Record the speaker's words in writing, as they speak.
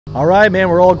All right, man,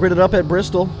 we're all gridded up at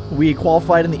Bristol. We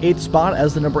qualified in the 8th spot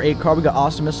as the number 8 car. We got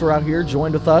Austin Missler out here,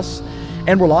 joined with us,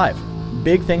 and we're live.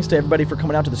 Big thanks to everybody for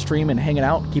coming out to the stream and hanging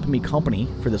out, keeping me company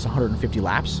for this 150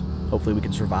 laps. Hopefully we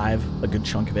can survive a good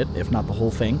chunk of it, if not the whole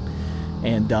thing.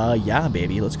 And yeah,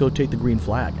 baby, let's go take the green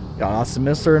flag. Got Austin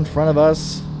Missler in front of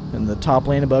us in the top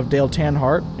lane above Dale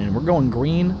Tanhart, and we're going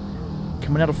green,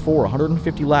 coming out of 4,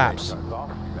 150 laps.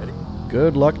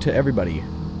 Good luck to everybody.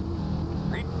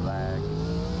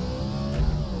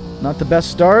 Not the best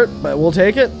start, but we'll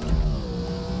take it.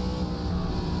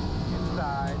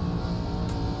 Inside.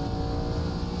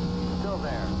 Still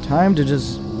there. Time to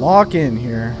just lock in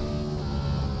here.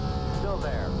 Still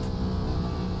there.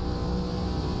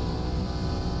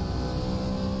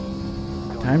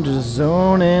 Time to just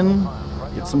zone in,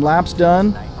 get some laps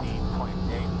done.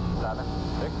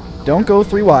 19.876. Don't go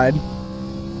 3 wide.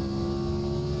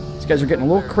 These guys are getting a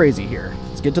little crazy here.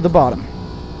 Let's get to the bottom.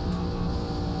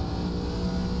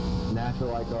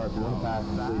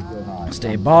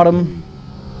 Stay bottom.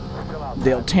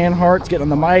 Dale Tanhart's getting on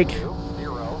the mic.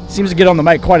 Seems to get on the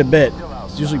mic quite a bit.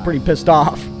 He's usually pretty pissed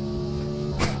off.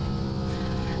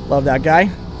 Love that guy.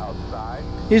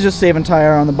 He's just saving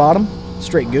tire on the bottom.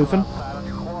 Straight goofing.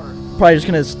 Probably just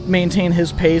going to maintain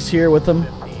his pace here with him.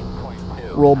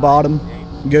 Roll bottom.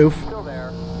 Goof.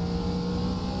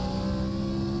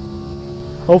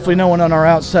 Hopefully no one on our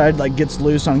outside like gets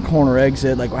loose on corner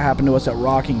exit like what happened to us at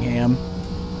Rockingham.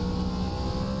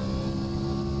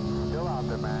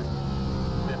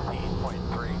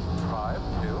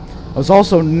 I was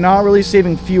also not really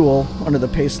saving fuel under the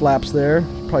pace laps there.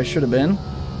 Probably should have been.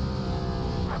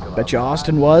 Bet you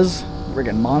Austin was.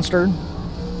 Friggin' monster.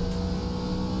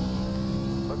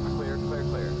 Looks clear, clear,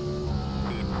 clear.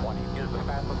 P20 is the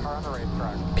fastest car on the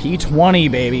racetrack. P20,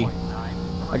 baby.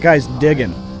 That guy's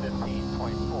digging.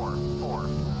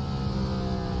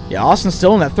 15.44. Yeah, Austin's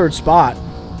still in that 3rd spot.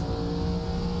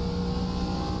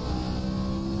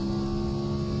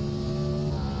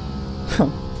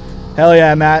 Hell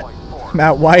yeah, Matt.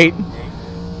 Matt White.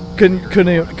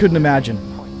 Couldn't imagine.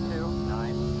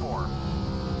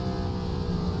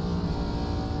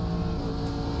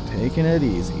 Taking it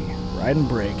easy. Ride and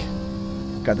brake.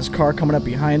 Got this car coming up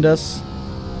behind us.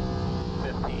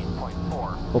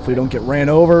 15.4. Hopefully we don't get ran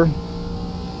over.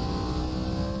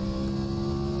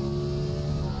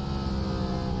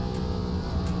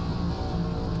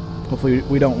 Hopefully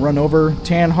we don't run over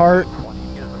Tanhart.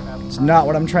 It's not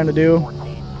what I'm trying to do.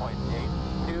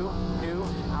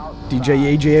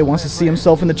 DJ AJA wants to see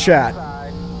himself in the chat.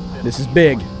 This is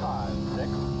big.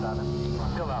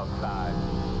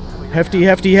 Hefty,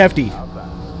 hefty, hefty.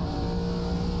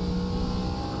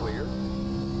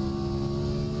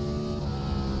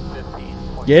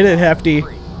 Get it, hefty.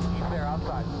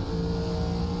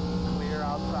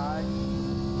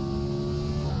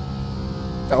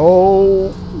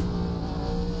 Oh.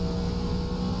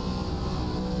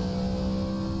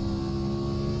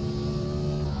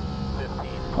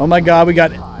 Oh my God, we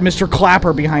got Mr.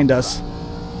 Clapper behind us.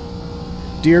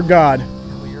 Dear God.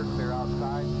 Clear, clear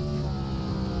outside.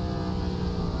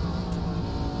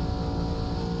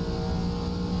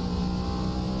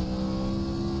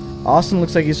 Austin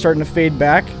looks like he's starting to fade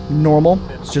back. Normal.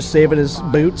 He's just saving his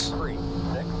boots. 3, 6.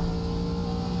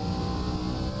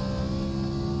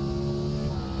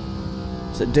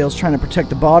 So Dale's trying to protect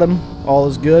the bottom. All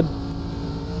is good.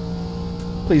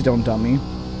 Please don't dump me.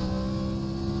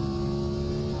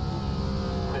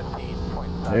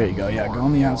 There you go. Yeah, go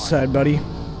on the outside, buddy.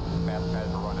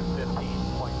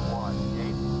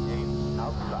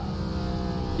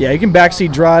 Yeah, you can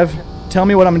backseat drive. Tell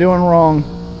me what I'm doing wrong.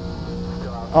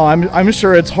 Oh, I'm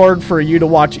sure it's hard for you to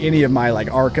watch any of my like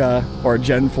Arca or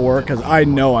Gen 4 because I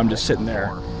know I'm just sitting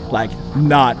there like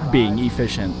not being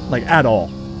efficient like at all.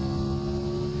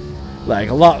 Like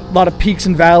a lot of peaks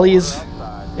and valleys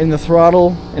in the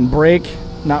throttle and brake.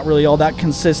 Not really all that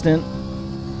consistent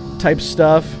type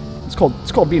stuff.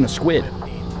 It's called being a squid.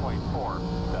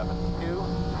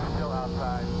 15.472. Still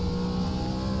outside.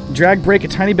 Drag brake a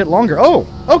tiny bit longer. Oh,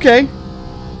 okay.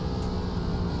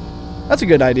 That's a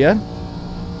good idea.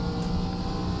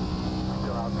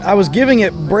 I was giving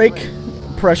it brake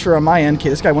pressure on my end. Okay,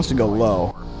 this guy wants to go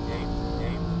low.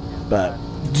 But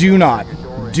do not.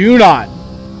 Do not.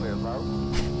 Clear low.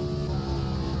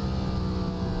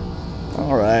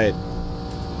 All right.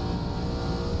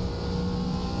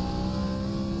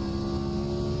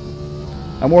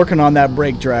 I'm working on that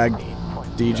brake drag,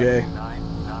 DJ.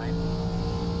 99.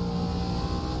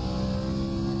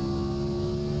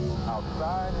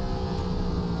 Outside.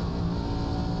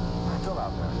 Still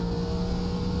out there.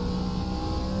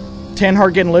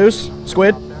 Tanhart getting loose.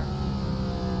 Squid. 15.60.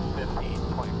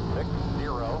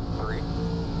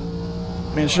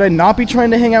 Man, should I not be trying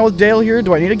to hang out with Dale here?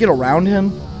 Do I need to get around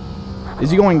him?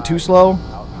 Is he going too slow?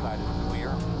 Outside is clear.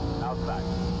 Outside.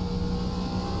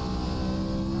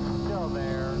 Still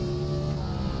there.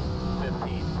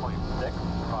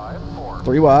 15.654.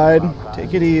 3 wide.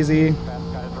 Take it easy.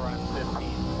 Fast guys are running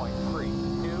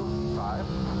 15.325.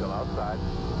 Still outside.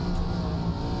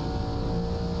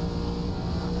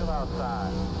 Still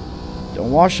outside.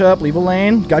 Don't wash up. Leave a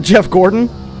lane. Got Jeff Gordon.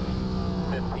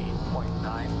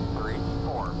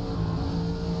 15.934.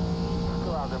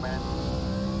 Still out there, man.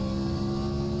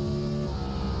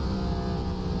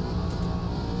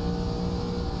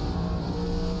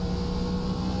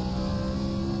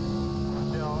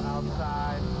 Still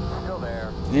outside. Still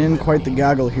there. In quite the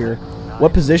goggle here.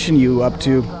 What position you up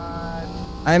to?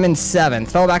 I'm in 7th.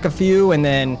 Fell back a few, and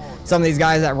then some of these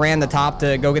guys that ran the top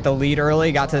to go get the lead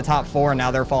early got to the top 4, and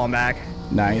now they're falling back.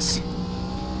 Nice.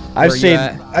 Where I've you stayed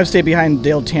at? I've stayed behind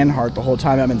Dale Tanhart the whole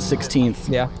time. I'm in 16th.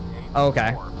 Yeah. Oh,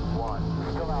 okay.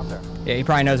 Still out there. Yeah, he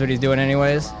probably knows what he's doing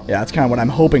anyways. Yeah, that's kind of what I'm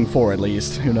hoping for at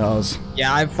least. Who knows?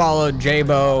 Yeah, I've followed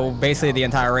J-Bo basically the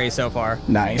entire race so far.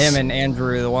 Nice. Him and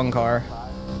Andrew, the one car.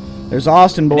 There's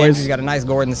Austin, And boys. Andrew's got a nice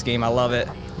Gordon scheme. I love it.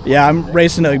 Yeah, I'm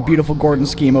racing a beautiful Gordon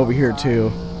scheme over here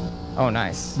too. Oh,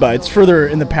 nice. But it's further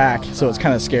in the pack, so it's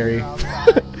kind of scary.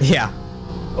 Yeah.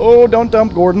 Oh, don't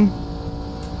dump Gordon.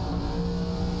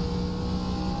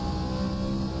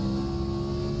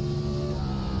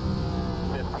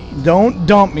 Don't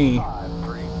dump me.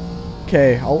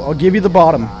 Okay, I'll give you the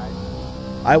bottom.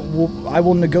 I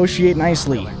will negotiate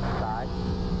nicely.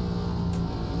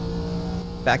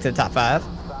 Back to the top 5.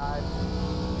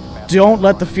 Don't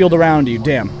let the field around you.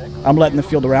 Damn, I'm letting the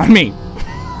field around me.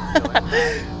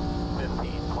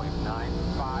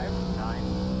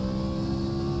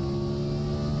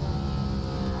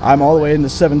 15.959. I'm all the way in the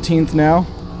 17th now.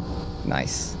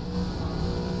 Nice.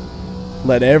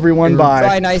 Let everyone Probably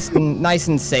by. nice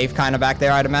and safe kind of back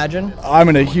there, I'd imagine. I'm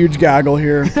in a huge gaggle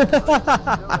here.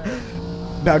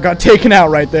 About got taken out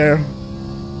right there.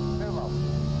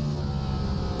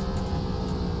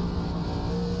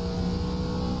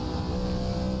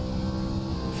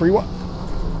 Free what?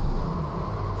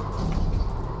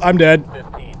 I'm dead.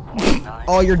 15.9.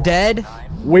 Oh, you're dead?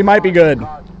 We might be good.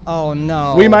 Oh,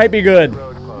 no. We might be good.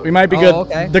 We might be good.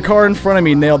 okay. The car in front of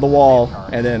me nailed the wall,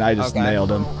 and then I just Okay.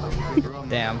 nailed him.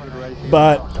 Damn.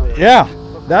 But yeah,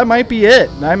 that might be it.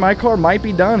 My car might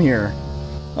be done here.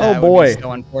 That Oh would boy, be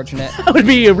so unfortunate. that would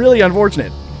be really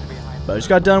unfortunate. But I just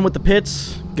got done with the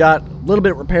pits. Got a little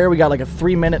bit of repair. We got like a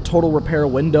 3-minute total repair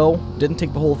window. Didn't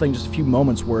take the whole thing, just a few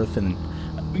moments worth, and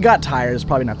we got tires.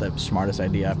 Probably not the smartest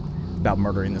idea about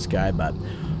murdering this guy, but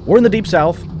we're in the deep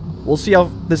south. We'll see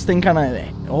how this thing kind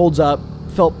of holds up.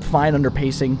 Felt fine under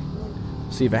pacing.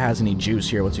 See if it has any juice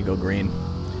here once you go green.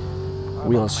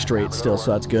 Wheel is straight still,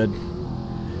 so that's good.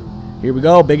 Here we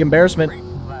go, big embarrassment.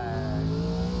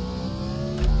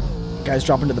 Guys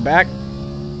drop into the back.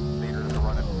 Leaders are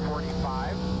running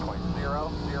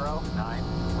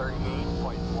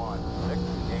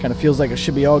 45.00938.168. Kind of feels like it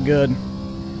should be all good.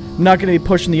 Not going to be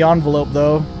pushing the envelope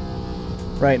though,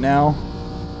 right now.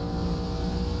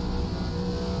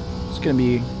 Just going to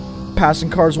be passing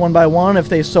cars one by one if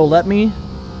they so let me.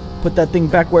 Put that thing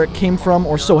back where it came from,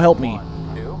 or so help me.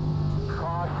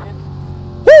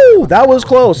 Woo! That was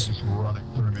close.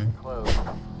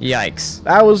 Yikes.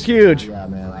 That was huge.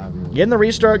 Getting the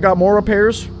restart, got more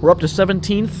repairs. We're up to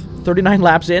 17th, 39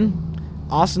 laps in.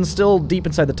 Austin's still deep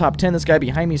inside the top 10. This guy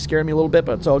behind me scared me a little bit,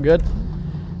 but it's all good.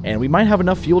 And we might have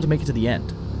enough fuel to make it to the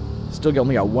end. Still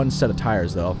only got one set of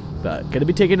tires, though. But gonna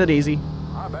be taking it easy.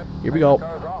 Here we go.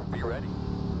 Cars off. Be ready.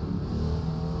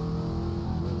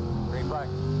 Green flag.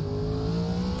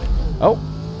 Oh.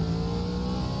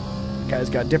 Guys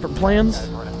got different plans. Guys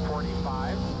running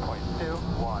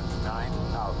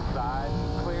 45.219 outside.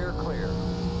 Clear, clear.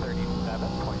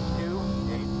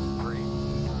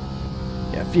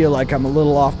 37.283. Yeah, I feel like I'm a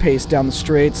little off pace down the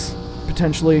straights,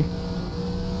 potentially.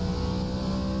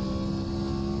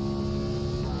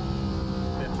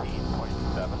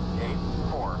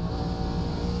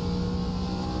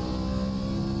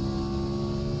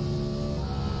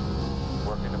 15.784.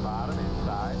 Working the bottom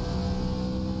inside.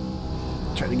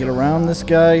 Try to get around this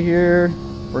guy here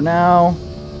for now.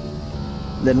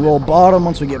 Then roll bottom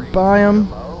once we get by him.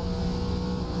 Low.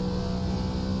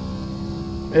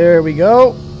 There we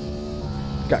go.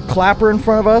 Got Clapper in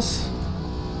front of us.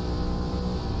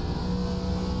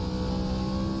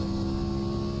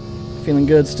 Feeling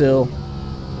good still.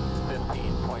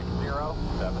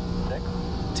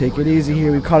 15.076. Take it easy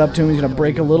here. We caught up to him. He's going to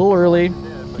brake a little early.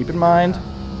 Keep in mind.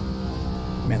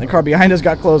 Man, the car behind us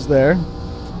got close there.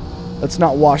 Let's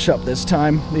not wash up this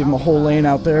time. Leave him a whole lane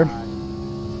out there.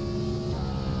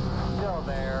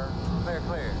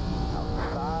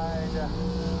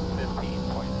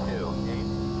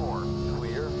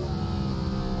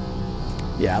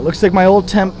 yeah, it looks like my old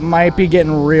temp might be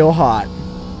getting real hot.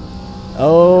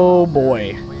 Oh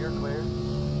boy. Clear, clear.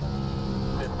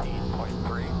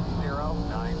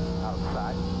 15.309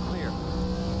 outside. Clear.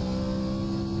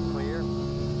 Clear.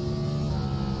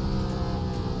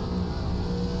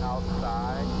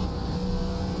 Outside.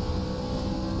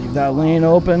 Leave that lane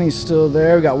open. He's still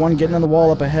there. We got one getting on the wall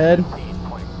up ahead.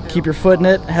 15.2. Keep your foot in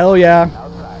it. Hell yeah.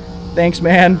 Outside. Thanks,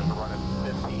 man. Running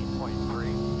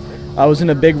 15.36. I was in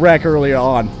a big wreck earlier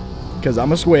on because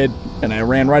I'm a squid and I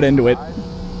ran right into it.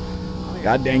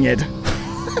 God dang it.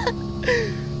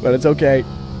 But it's okay.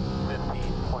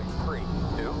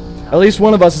 15.32. At least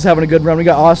one of us is having a good run. We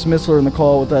got Austin Missler in the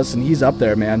call with us, and he's up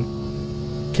there, man.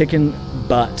 Kicking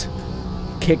butt.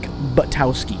 Kick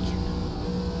Buttowski.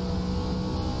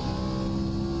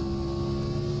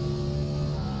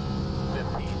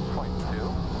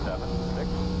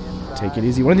 Take it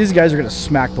easy. One of these guys are going to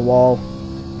smack the wall.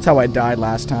 That's how I died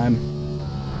last time.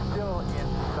 Still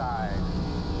inside.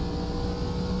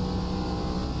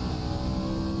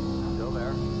 Still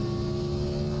there.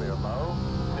 Clear low.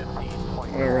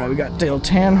 15.4. Alright, we got Dale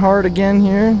Tanhart again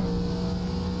here.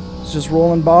 It's just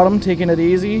rolling bottom, taking it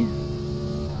easy.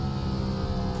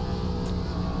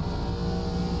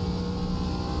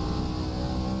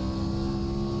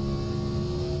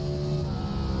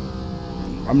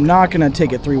 I'm not going to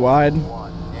take it 3 wide. 1-8.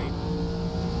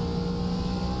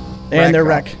 And they're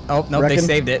wreck. Oh, no, they wrecking.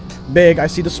 saved it. Big. I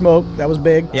see the smoke. That was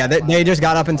big. Yeah, they just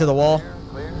got up into the wall.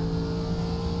 Clear.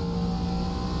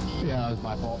 Yeah, it was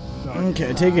my fault.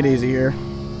 Okay, take it easy here.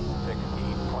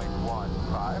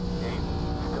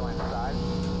 16.158. Still inside.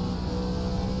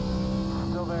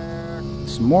 Still there.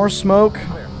 Some more smoke.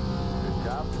 Clear. Good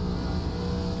job.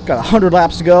 Got 100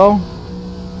 laps to go.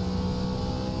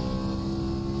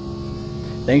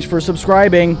 Thanks for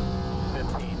subscribing.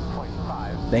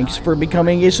 15.5. Thanks for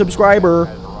becoming a subscriber.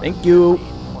 Thank you.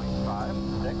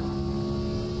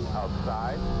 15.56.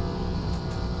 Outside.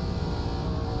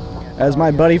 As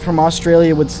my buddy from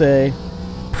Australia would say,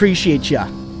 appreciate ya.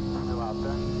 Still out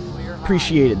there. Clear.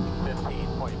 Appreciated.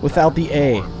 15.5. Without the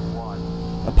A.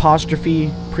 1.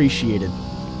 Apostrophe appreciated.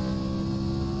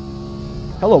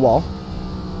 Hello, wall.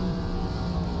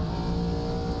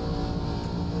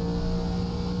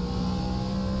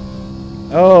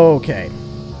 Okay.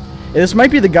 This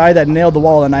might be the guy that nailed the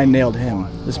wall and I nailed him.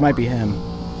 This might be him.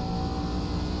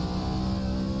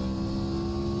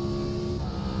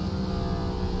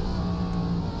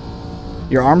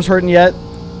 Your arms hurting yet?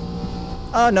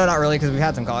 No, not really, because we've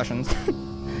had some cautions.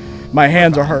 My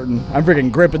hands are hurting. I'm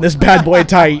freaking gripping this bad boy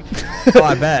tight. Oh,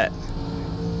 I bet.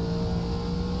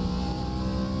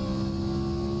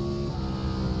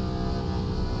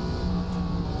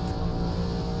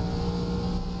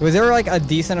 Was there like a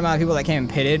decent amount of people that came and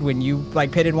pitted when you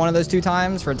like pitted one of those 2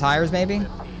 times for tires, maybe?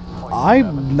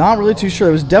 I'm not really too sure.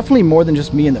 It was definitely more than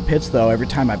just me in the pits, though, every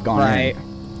time I've gone Right. in.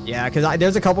 Yeah, because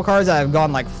there's a couple cars that have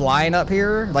gone like flying up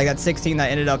here. Like that 16 that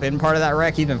ended up in part of that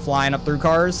wreck, he's been flying up through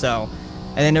cars. So,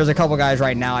 and then there's a couple guys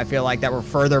right now I feel like that were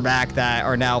further back that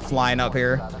are now flying up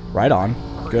here. Right on.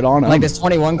 Good on him. Like this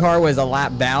 21 car was a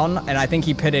lap down, and I think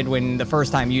he pitted when the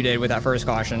first time you did with that first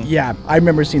caution. Yeah, I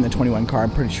remember seeing the 21 car.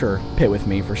 I'm pretty sure. Pit with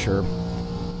me for sure.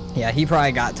 Yeah, he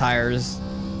probably got tires.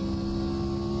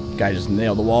 Guy just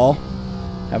nailed the wall.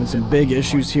 Having some big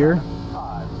issues here.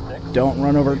 5, 6. Don't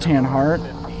run over Tanhart.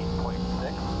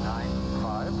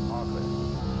 15.695. All clear.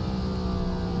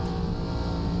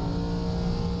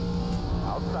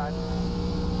 Outside.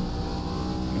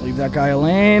 Leave that guy a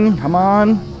lane. Come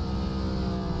on.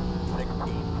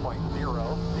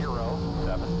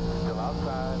 16.007. Still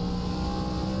outside.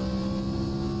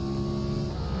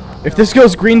 If this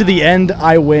goes green to the end,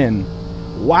 I win.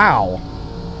 Wow.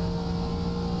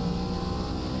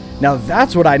 Now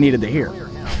that's what I needed to hear. Clear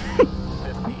him.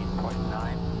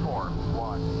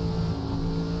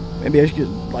 15.941. Maybe I should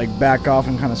like back off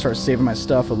and kind of start saving my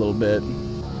stuff a little bit.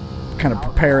 Kind of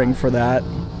preparing for that.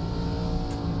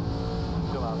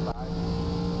 Still outside.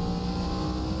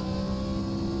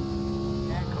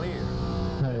 And clear.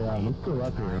 Hey, I'm still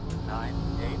up here. 9,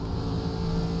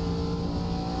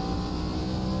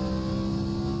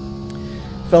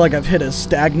 8. Felt like I've hit a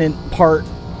stagnant part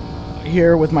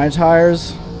here with my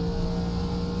tires.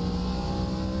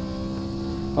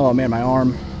 Oh man, my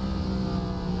arm.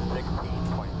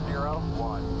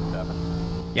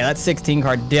 16.017. Yeah, that 16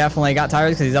 car definitely got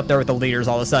tires because he's up there with the leaders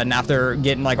all of a sudden after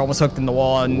getting like almost hooked in the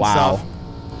wall and Wow. stuff.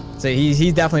 So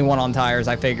he's definitely one on tires,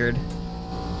 I figured.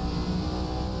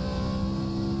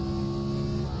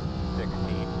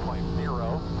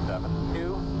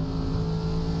 16.072.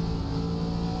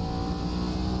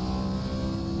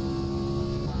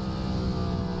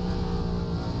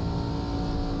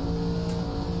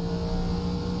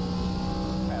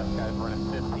 running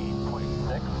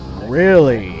 15.6.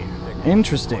 Really?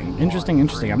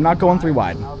 Interesting. I'm not going 3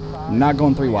 wide. Not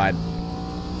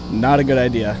a good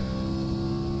idea.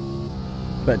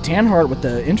 But Tanhart with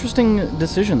the interesting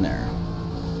decision there.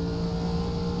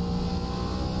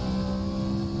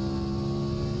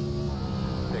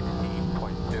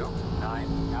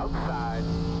 Outside.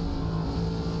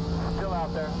 Still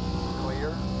out there.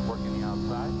 Clear. Working the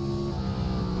outside.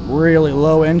 Really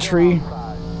low entry.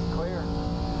 Outside. Clear.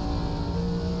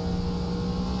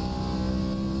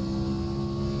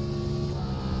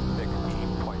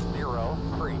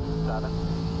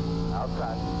 16.037.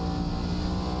 Outside.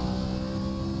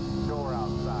 Door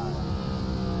outside.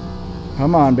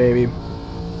 Come on, baby.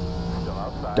 Still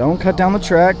outside. Don't cut down the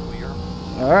track. Clear.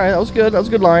 All right, that was good. That was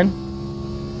a good line.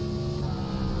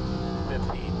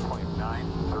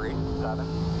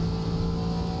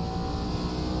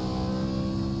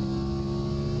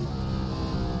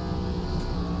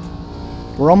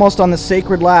 15.937. We're almost on the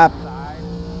sacred lap. Side.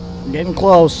 Getting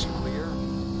close. Clear.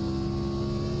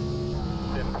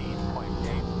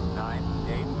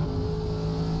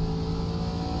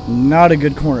 15.898. Not a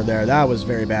good corner there. That was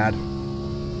very bad.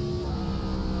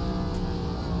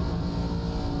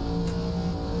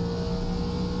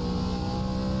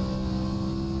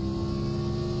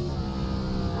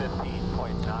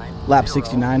 Lap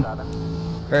 69.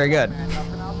 Very good.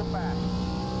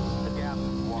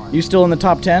 You still in the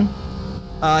top 10?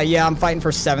 Yeah, I'm fighting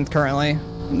for 7th currently.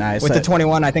 Nice. With the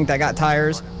 21, I think that got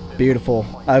tires. Beautiful.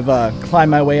 I've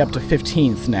climbed my way up to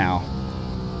 15th now.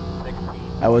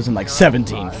 I was in like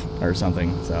 17th or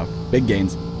something, so big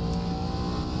gains.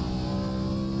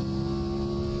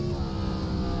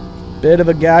 Bit of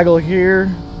a gaggle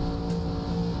here.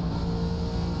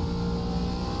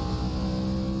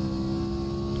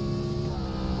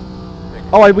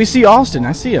 Oh, we see Austin.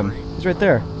 I see him. He's right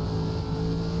there.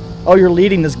 Oh, you're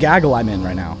leading this gaggle I'm in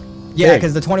right now. Yeah, Big.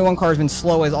 because the 21 car's been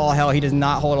slow as all hell. He does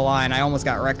not hold a line. I almost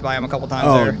got wrecked by him a couple times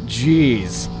Oh, there.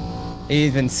 jeez.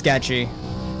 He's been sketchy.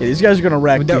 Yeah, these guys are going to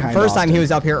wreck The behind first time Austin. he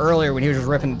was up here earlier when he was just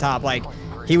ripping the top, like,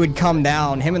 he would come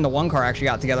down. Him and the 1 car actually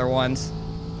got together once.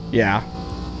 Yeah.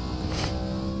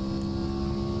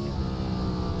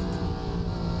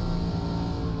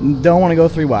 Don't want to go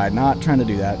 3 wide. Not trying to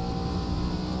do that.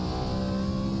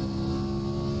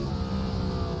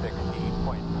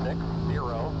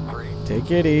 16.603.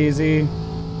 Take it easy.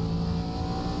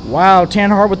 Wow,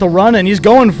 Tanhart with the run, and he's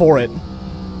going for it.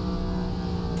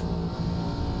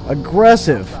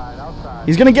 Aggressive. Outside.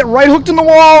 He's going to get right hooked in the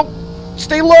wall.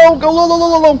 Stay low. Go low, low, low,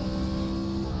 low, low.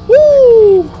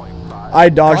 Woo! 0.5. I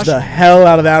dodged the hell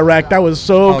out of that wreck. That was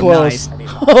so Oh, close. nice.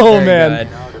 Oh, Very man.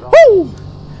 good. Woo!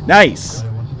 Nice.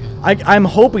 I'm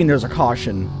hoping there's a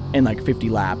caution in like 50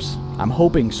 laps. I'm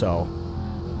hoping so.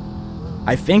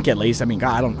 I think at least. I mean,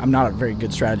 God, I'm not a very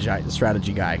good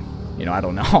strategy guy. You know, I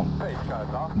don't know. Pace car's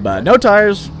off. But no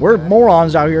tires. We're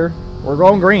morons out here. We're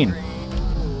going green.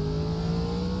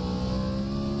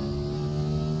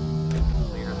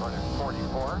 Leaders running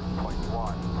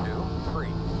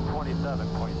 44.123.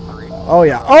 27.3. Oh,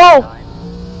 yeah. Oh!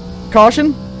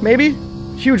 Caution, maybe?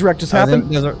 Huge wreck just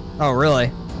happened. Oh,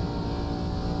 really?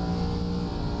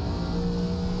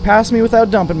 Pass me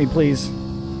without dumping me, please.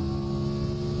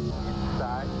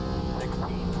 Inside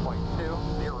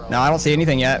 16.20. No, I don't see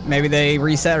anything yet. Maybe they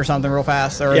reset or something real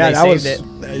fast, or Yeah, they that saved was.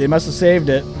 it. They must have saved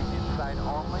it. Inside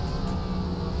only.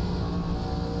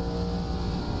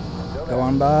 Still Go there.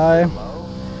 on by. Low.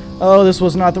 Oh, this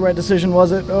was not the right decision,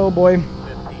 was it? Oh boy.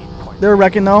 15.6. They're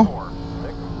wrecking though. 6.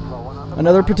 Slowing on the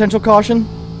Another bottom. potential caution.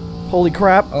 Holy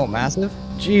crap. Oh, massive.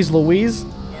 Jeez Louise.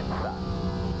 Inside.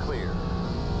 Clear.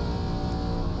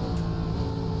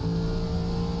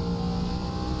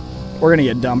 We're gonna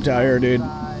get dumped out here, dude.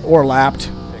 Or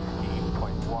lapped.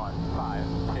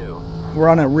 16.152. We're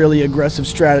on a really aggressive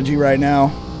strategy right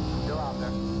now. Still out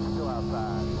there. Still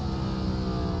outside.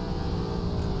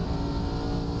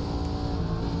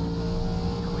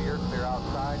 Clear. Clear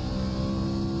outside.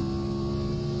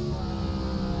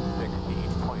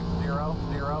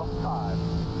 16.005.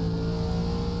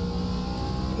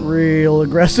 Real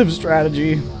aggressive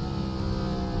strategy.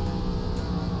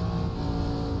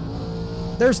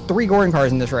 There's 3 Gordon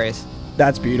cars in this race.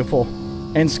 That's beautiful.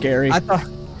 And scary. I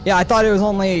thought it was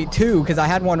only 2 because I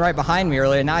had one right behind me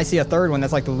earlier. Now I see a 3rd one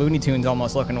that's like the Looney Tunes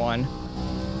almost looking one.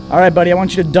 Alright, buddy, I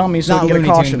want you to dump me so I Not can get Looney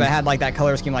a Tunes, caution. but it had like that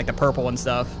color scheme, like the purple and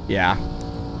stuff. Yeah.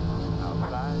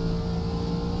 Outside.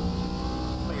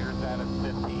 Clear's at a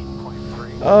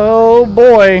 15.3. Oh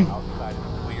boy. Outside is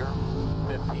clear.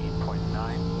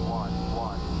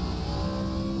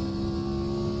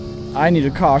 15.911. I need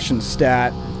a caution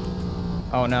stat.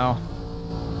 Oh no.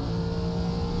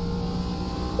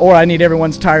 Or I need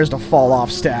everyone's tires to fall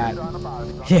off stat.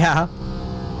 Yeah.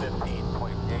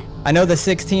 15.8. I know the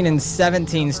 16 and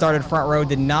 17 started front row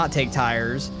did not take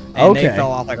tires, and they Okay.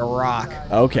 fell off like a rock.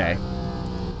 Okay.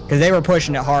 Because they were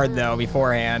pushing it hard, though,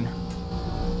 beforehand.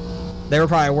 They were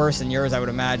probably worse than yours, I would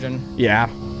imagine. Yeah.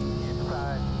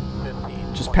 Inside.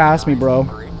 15. Just pass me, bro.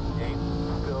 3, 8.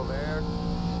 Still there.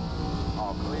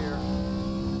 All clear.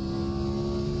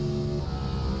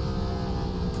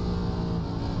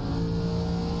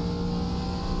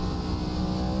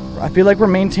 I feel like we're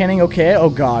maintaining okay. Oh,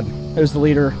 God. There's the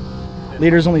leader.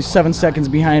 Leader's only 7 seconds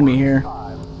behind me here.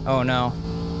 5. Oh, no.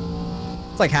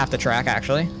 It's like half the track,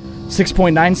 actually.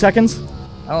 6.9 seconds.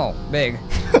 Oh, big.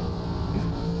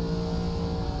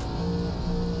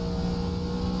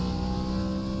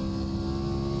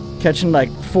 Catching like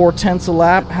 4/10 a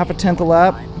lap, half a tenth a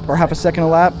lap, or half a second a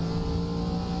lap.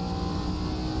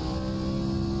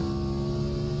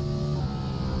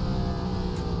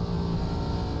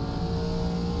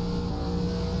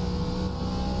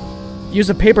 Use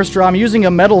a paper straw. I'm using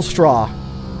a metal straw.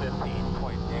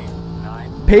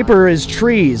 15.89. Paper is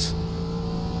trees.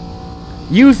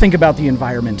 You think about the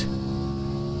environment.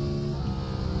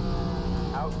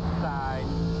 Outside.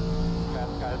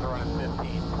 Fast guys are running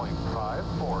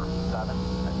 15.547.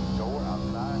 And go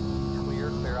outside.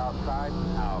 Clear outside.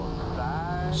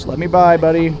 Outside. Just let me by,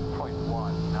 buddy.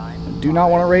 0.19. Do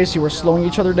not want to race you. We're slowing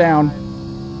each other down.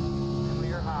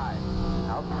 Clear high.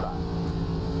 Outside.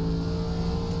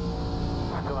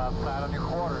 Still outside on your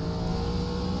quarter.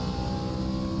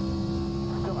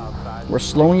 Still outside. We're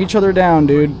slowing each other down,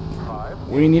 dude. 5.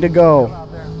 We need to Still go. out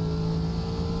there.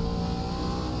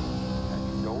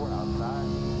 And go outside.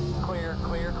 Clear.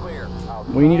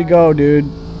 Outside. We need to go, dude.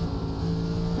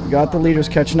 We got the leaders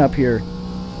catching up here.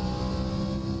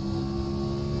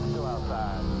 Still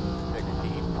outside.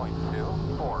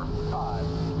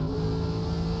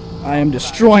 16.245. I am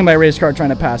destroying my race car trying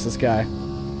to pass this guy.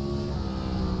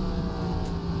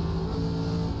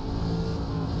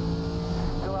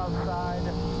 Still outside.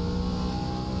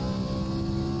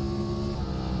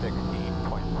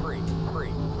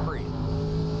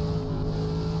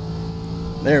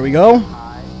 16.333. There we go.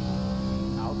 High.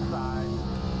 Outside.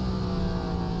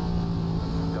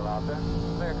 Still out there.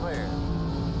 Clear.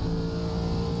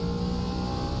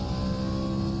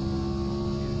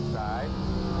 Inside.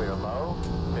 Clear low.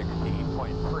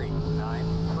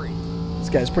 16.393. This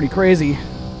guy's pretty crazy.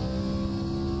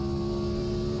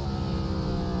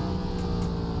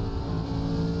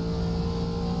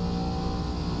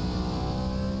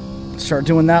 Start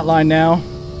doing that line now.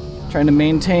 Trying to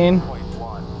maintain.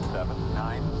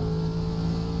 0.179.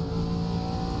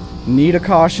 Need a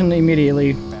caution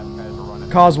immediately. Fast guys are running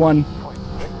Cause one.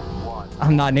 0.61.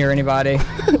 I'm not near anybody.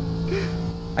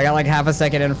 I got like half a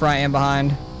second in front and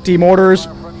behind. Team orders.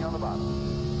 In front of you on the bottom.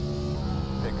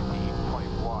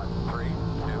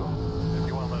 16.132. If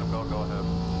you want to let him go, go ahead.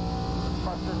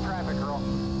 Bust this traffic, girl.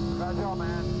 Gotta go,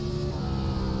 man.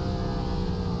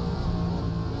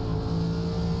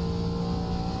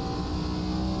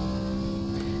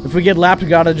 If we get lapped, we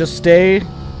gotta just stay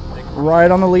right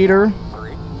on the leader.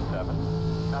 3,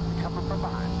 7. Nothing coming from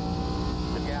behind.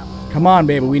 The gap. Come on,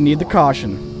 baby. We need the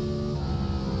caution.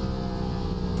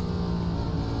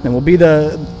 And we'll be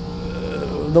the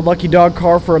lucky dog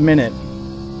car for a minute.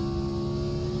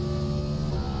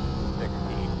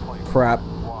 16.18. Crap.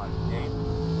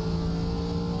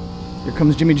 Here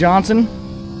comes Jimmy Johnson.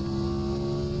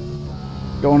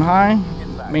 Going high.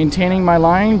 Maintaining my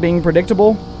line. Being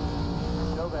predictable.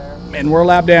 Still there. And we're a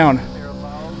lap down. Clear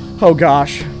low. Oh,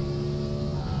 gosh.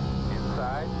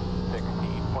 Inside.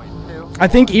 16.2. I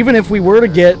think even if we were to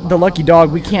get the lucky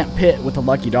dog, we can't pit with the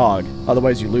lucky dog.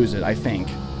 Otherwise, you lose it, I think.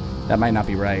 That might not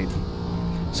be right.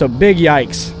 So, big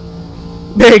yikes.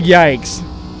 Big yikes.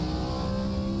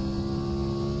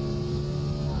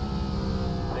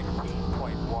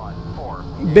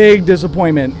 16.14. Big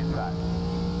disappointment. Inside.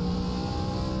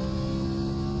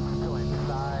 Still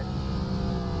inside.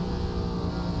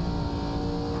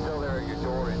 Still there at your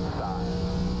door inside.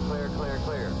 Clear.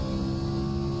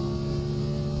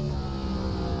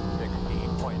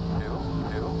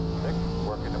 16.226.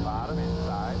 Working the bottom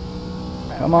inside.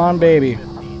 Come on, baby.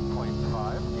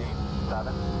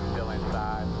 15.587. Still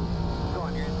inside. Still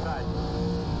on your inside.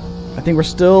 I think we're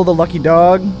still the lucky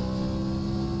dog.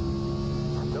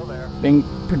 Still there. Being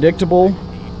predictable.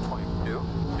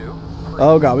 15.223.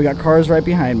 Oh, God. We got cars right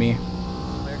behind me.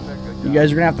 Clear. Good You job.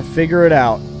 guys are going to have to figure it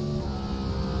out.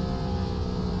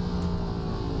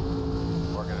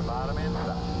 Working the bottom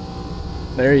inside.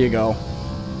 There you go.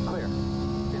 Clear.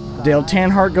 Inside. Dale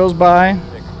Tanhart goes by.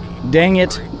 16. Dang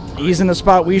it. He's in the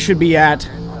spot we should be at.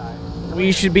 Inside.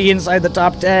 We should be inside the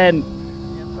top 10.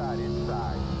 Inside.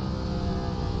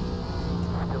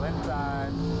 Still inside.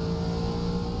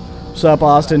 What's up,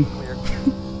 Austin? Clear.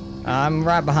 I'm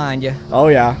right behind you. Oh,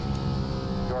 yeah.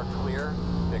 You're clear.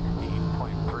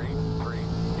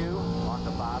 16.332 on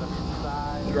the bottom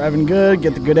inside. Driving good.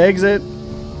 Get the good exit.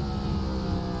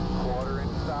 Quarter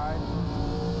inside.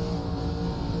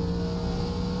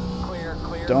 Clear.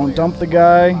 Don't dump the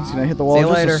guy. He's going to hit the wall See you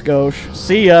just later. a skosh.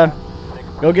 See ya.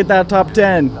 Go get that top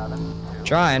 10.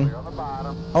 Trying. Clear on the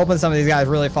bottom. Hoping some of these guys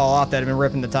really fall off that have been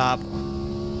ripping the top.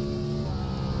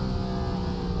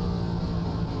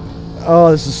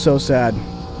 Oh, this is so sad.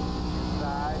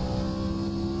 Inside.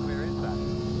 Clear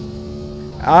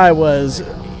inside. I was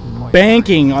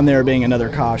banking on there being another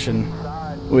caution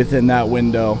within that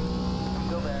window.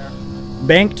 Still there.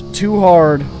 Banked too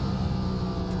hard.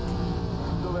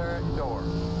 Still there at your door.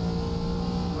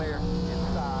 Clear.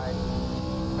 Inside.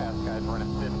 Fast guys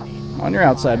running 15. On your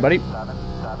outside, buddy. 7.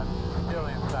 Still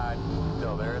inside.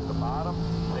 Still there at the bottom.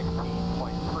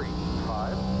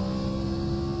 16.35.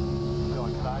 Still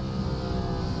inside.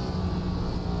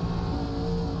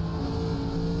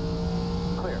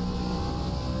 Clear.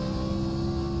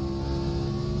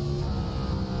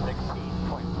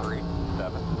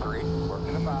 16.373.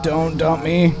 Working about. Don't dump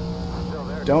me. Still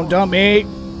there. Don't dump me.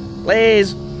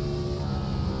 Please.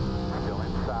 Still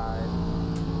inside.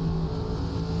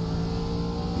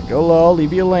 Go low.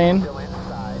 Leave you a lane. Still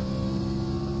inside.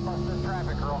 Bust this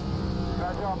traffic, girl.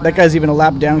 That guy's even a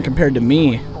lap down compared to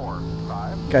me. 4,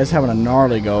 5. Guy's having a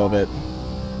gnarly go of it.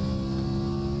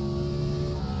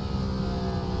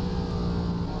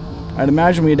 I'd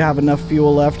imagine we'd have enough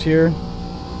fuel left here.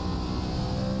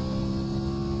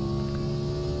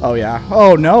 Oh, yeah.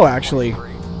 Oh, no, actually. 3,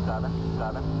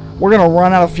 7. We're going to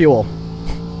run out of fuel.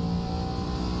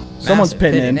 Someone's Massive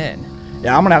pitting in.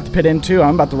 Yeah, I'm going to have to pit in, too.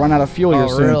 I'm about to run out of fuel here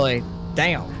Oh, soon. really?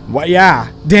 Damn. What? Yeah.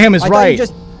 Damn is right.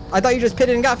 I thought you just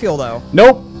pitted and got fuel, though.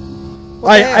 Nope.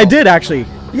 What the I hell? did, actually.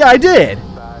 Yeah, I did.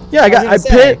 Yeah, I was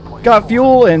gonna pit, got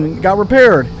fuel, and got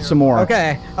repaired some more.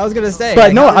 Okay, I was gonna say. But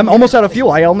like, no, how did I'm you- almost out of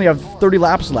fuel. I only have 30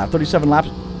 laps left. 37 laps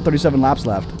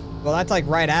left. Well, that's like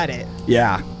right at it.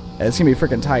 Yeah. It's going to be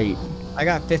freaking tight. I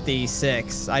got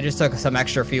 56. I just took some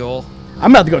extra fuel. I'm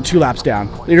about to go 2 laps down.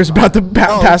 Leader's about to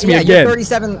pass me yeah, again.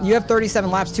 You have 37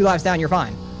 laps, 2 laps down. You're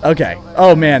fine. Okay.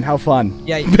 Oh, man, how fun.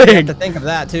 Yeah, you have Big. to think of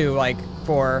that too, like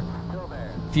for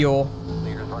fuel.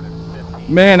 Leaders running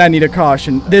 15. Man, I need a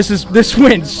caution. This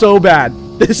went so bad.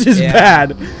 This is Yeah.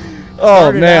 bad. Oh,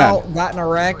 Started man. out, got in a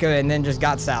wreck, and then just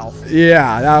got south.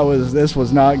 Yeah, this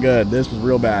was not good. This was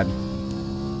real bad.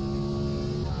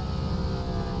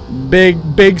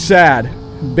 Big sad.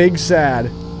 Big sad.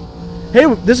 Hey,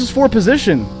 this is for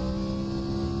position.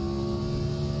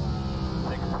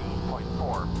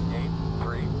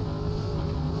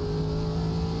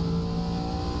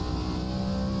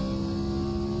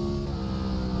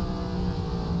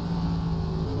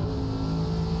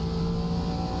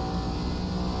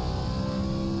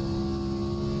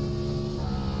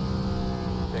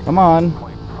 16.483. Come on.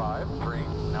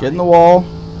 0.539. Get in the wall.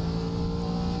 You're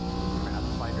gonna have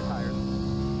to slide your tires.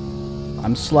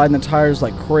 I'm sliding the tires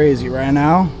like crazy right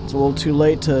now. It's a little too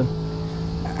late to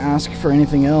ask for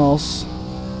anything else.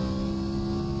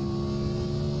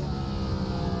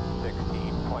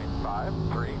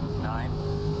 16.539.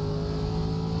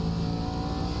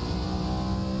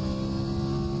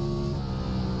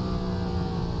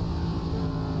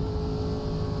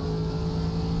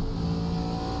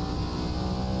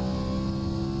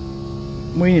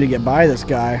 We need to get by this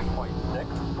guy.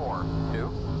 0.642.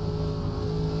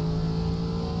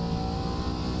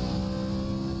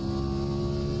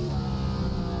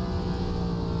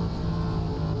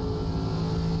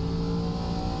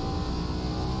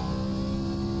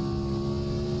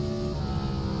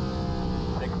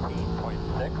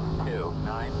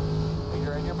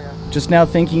 Just now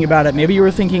thinking about it, maybe you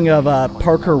were thinking of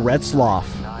Parker Retzloff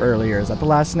earlier. Is that the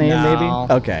last name, No.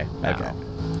 maybe? Okay, No. okay.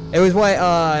 It was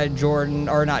what Jordan,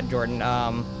 or not Jordan,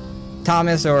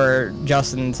 Thomas or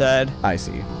Justin said. I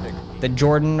see. The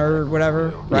Jordan or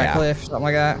whatever, Yeah. Ratcliffe, something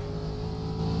like that.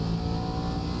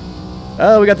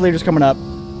 Oh, we got the leaders coming up.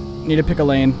 Need to pick a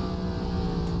lane.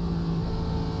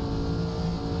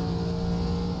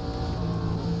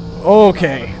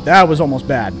 Okay, that was almost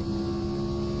bad.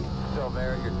 Still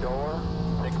there at your door.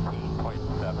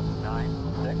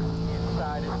 16.796.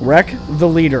 Inside is Wreck the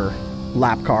leader,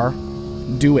 lap car.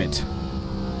 Do it.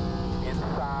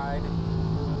 inside.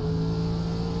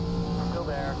 Still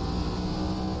there.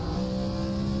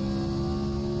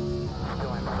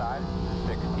 Still inside.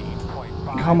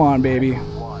 16.5. Come on, baby.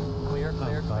 One. Clear,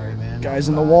 clear, clear. Guys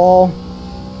in the wall.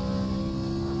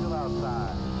 Still outside.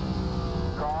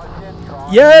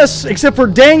 Yes, except for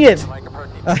dang it.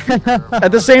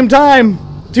 At the same time.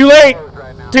 Too late.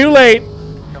 Too late.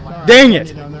 Dang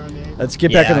it. Let's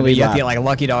get back in the lead You have lap. to get like a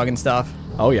lucky dog and stuff.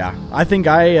 Oh, yeah. I think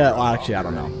well, actually, I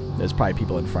don't know. There's probably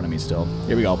people in front of me still.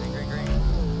 Here we go.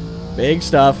 Big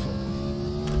stuff.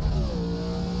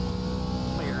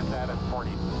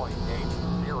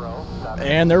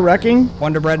 And they're wrecking.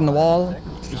 Wonder Bread in the wall.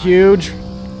 Huge.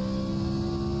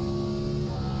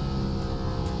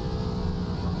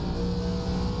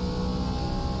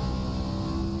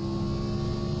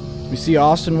 We see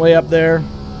Austin way up there.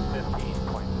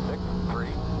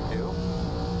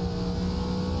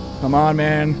 15.632. Come on,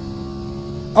 man.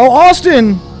 Oh,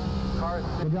 Austin!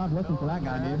 Good job looking for that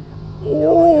guy, dude.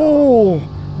 Oh,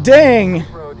 dang.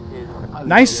 Road is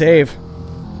Nice save.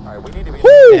 Alright, we need to be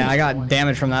Woo! Yeah, I got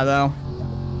damage from that though.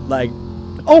 Like,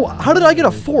 oh, how did I get a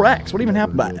 4X? What even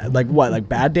happened? Like what? Like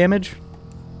bad damage?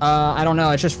 I don't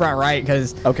know. It's just front right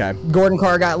because Okay. Gordon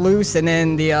car got loose and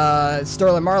then the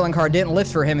Sterling Marlin car didn't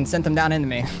lift for him and sent him down into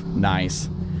me. Nice.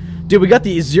 Dude, we got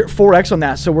the 4X on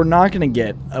that, so we're not going to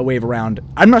get a wave around.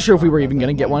 I'm not sure if we were even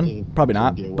going to get one. Probably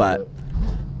not, but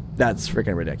that's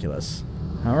freaking ridiculous.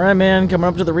 All right, man, coming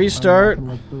up to the restart.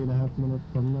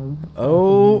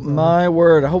 Oh, my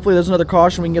word. Hopefully there's another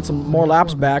caution. We can get some more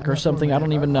laps back or something. I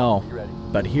don't even know.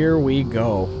 But here we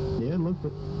go. Yeah, look.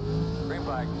 green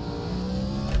flag.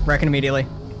 Wrecking immediately.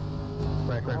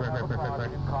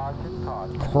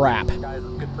 Crap.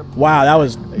 Wow, that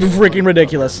was freaking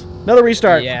ridiculous. Another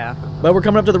restart. Yeah. But we're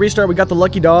coming up to the restart. We got the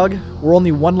lucky dog. We're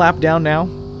only one lap down now.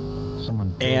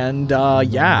 And,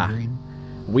 yeah.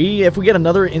 If we get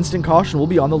another instant caution, we'll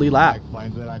be on the lead lap.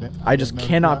 I just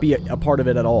cannot be a part of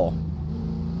it at all.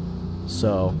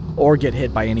 So, or get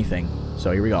hit by anything.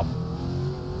 So here we go.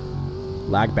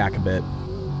 Lag back a bit.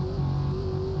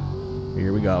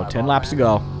 Here we go. 10 laps to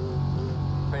go.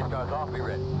 Face guards off, be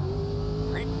ready.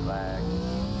 Green flag.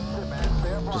 Sit man,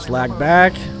 stay up Just on lag it.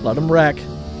 back. Let them wreck.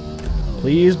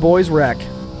 Please, boys, wreck.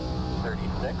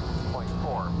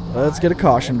 36.4. Let's get a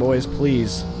caution, boys,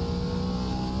 please.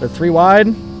 They're 3 wide.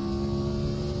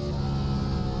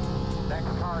 Next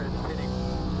car is pitting.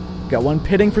 Got one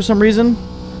pitting for some reason.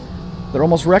 They're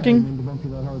almost wrecking.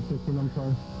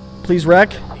 Please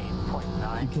wreck.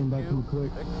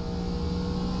 15.9.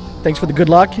 Thanks for the good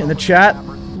luck in the chat. Yeah,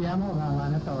 I'm holding on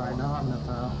line. That's alright. No, I'm not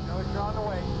foul. No, it's on the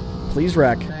way. Please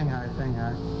wreck. Staying high, staying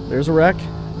high. There's a wreck.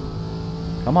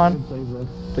 Come on.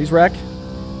 Please wreck.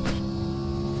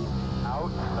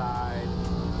 Outside.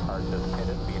 Car just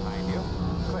pitted behind you.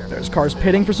 Clear. There's cars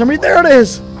pitting for some reason. There it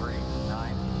is. 3,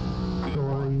 9. Keep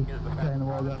going. Here's the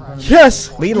fastest.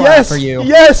 Yes. Lead lap yes. for you.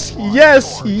 Yes.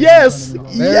 Yes. Yes.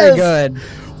 Very yes. good.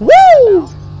 Woo!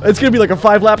 It's gonna be like a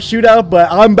 5-lap shootout,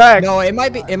 but I'm back. No, it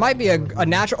might be a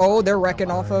natural. Oh, they're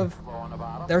wrecking off of.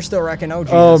 They're still wrecking. Oh,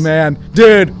 Jesus. Oh man,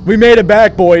 dude, we made it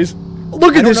back, boys.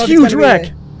 Look at don't this know if it's huge gonna be wreck.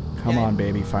 a- Come on,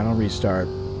 baby, final restart.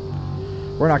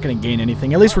 We're not gonna gain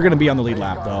anything. At least we're gonna be on the lead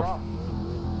lap, though.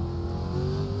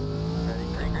 Ready.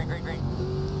 Green, green, green, green.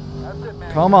 That's it,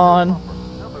 man. Come on.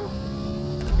 No move.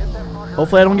 Get that fucker.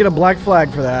 Hopefully, I don't get a black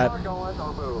flag for that. Going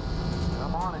or move.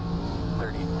 I'm on it.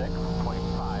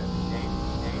 36.588.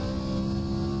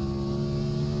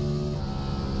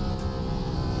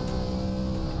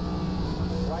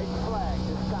 White flag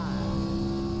this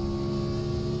time.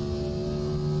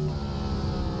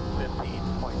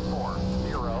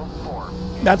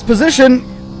 15.404. That's position.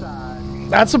 Inside.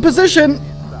 That's a position.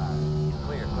 Inside.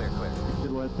 Clear, clear, clear.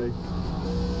 Good one, Big.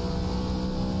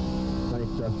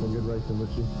 Thanks, Justin. Good racing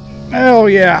with you. Oh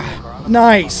yeah,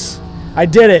 nice. I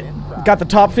did it. Got the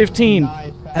top 15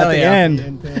 at Hell the yeah.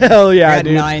 end. Hell yeah, Got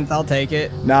dude. 9th. I'll take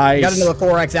it. Nice. Got another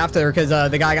 4X after because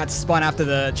the guy got spun after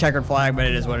the checkered flag, but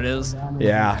it is what it is.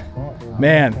 Yeah,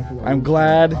 man, I'm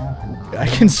glad I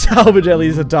can salvage at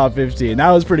least the top 15.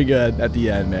 That was pretty good at the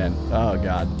end, man. Oh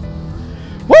god.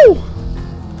 Woo!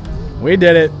 We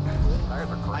did it.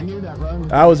 I knew that run.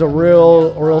 That was a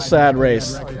real sad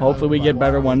race. Hopefully we get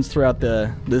better ones throughout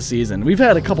this season. We've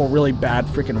had a couple really bad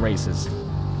freaking races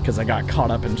because I got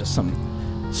caught up in just some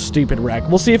stupid wreck.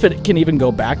 We'll see if it can even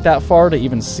go back that far to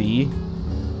even see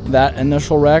that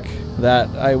initial wreck that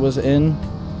I was in.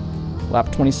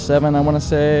 Lap 27, I want to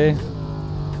say.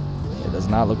 It does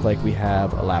not look like we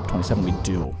have a lap 27. We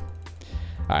do. All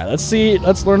right, let's see.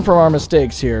 Let's learn from our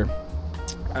mistakes here.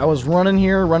 I was running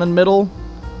here, running middle.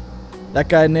 That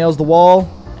guy nails the wall.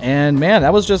 And, man,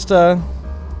 that was just, I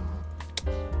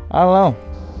don't know.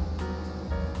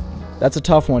 That's a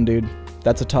tough one, dude.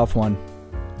 That's a tough one.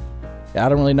 Yeah, I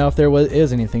don't really know if there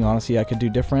is anything, honestly, I could do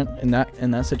different in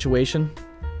that situation.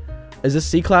 Is this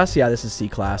C-Class? Yeah, this is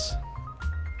C-Class.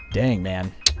 Dang,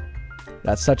 man.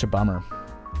 That's such a bummer.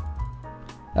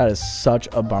 That is such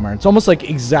a bummer. It's almost like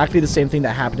exactly the same thing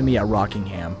that happened to me at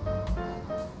Rockingham.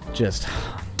 Just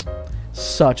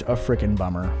such a freaking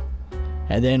bummer.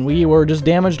 And then we were just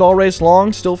damaged all race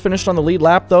long. Still finished on the lead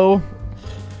lap, though.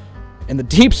 In the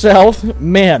Deep South,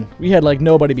 man, we had like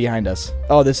nobody behind us.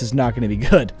 Oh, this is not going to be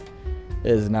good.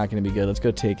 It is not going to be good. Let's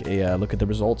go take a look at the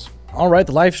results. All right,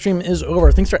 the live stream is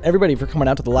over. Thanks to everybody for coming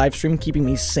out to the live stream, keeping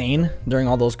me sane during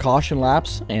all those caution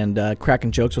laps, and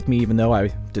cracking jokes with me, even though I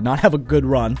did not have a good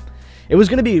run. It was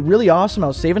going to be really awesome. I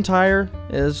was saving tire.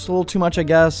 It was a little too much, I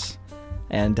guess.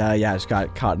 And yeah, I just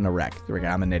got caught in a wreck.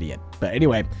 I'm an idiot. But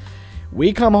anyway,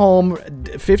 we come home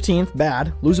 15th,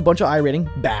 bad. Lose a bunch of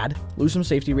iRating, bad. Lose some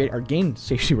safety rate, or gain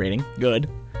safety rating, good.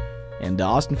 And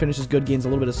Austin finishes good, gains a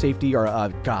little bit of safety, or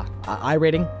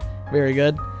iRating, very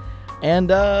good. And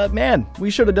man, we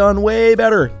should have done way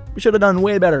better. We should have done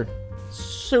way better.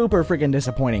 Super freaking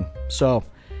disappointing. So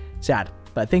sad.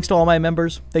 But thanks to all my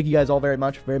members. Thank you guys all very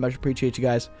much. Very much appreciate you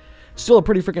guys. Still a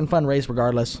pretty freaking fun race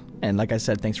regardless. And like I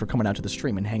said, thanks for coming out to the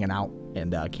stream and hanging out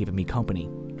and keeping me company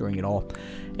during it all.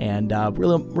 And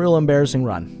real embarrassing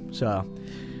run. So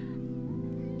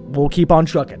we'll keep on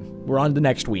trucking. We're on to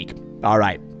next week. All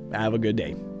right. Have a good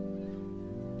day.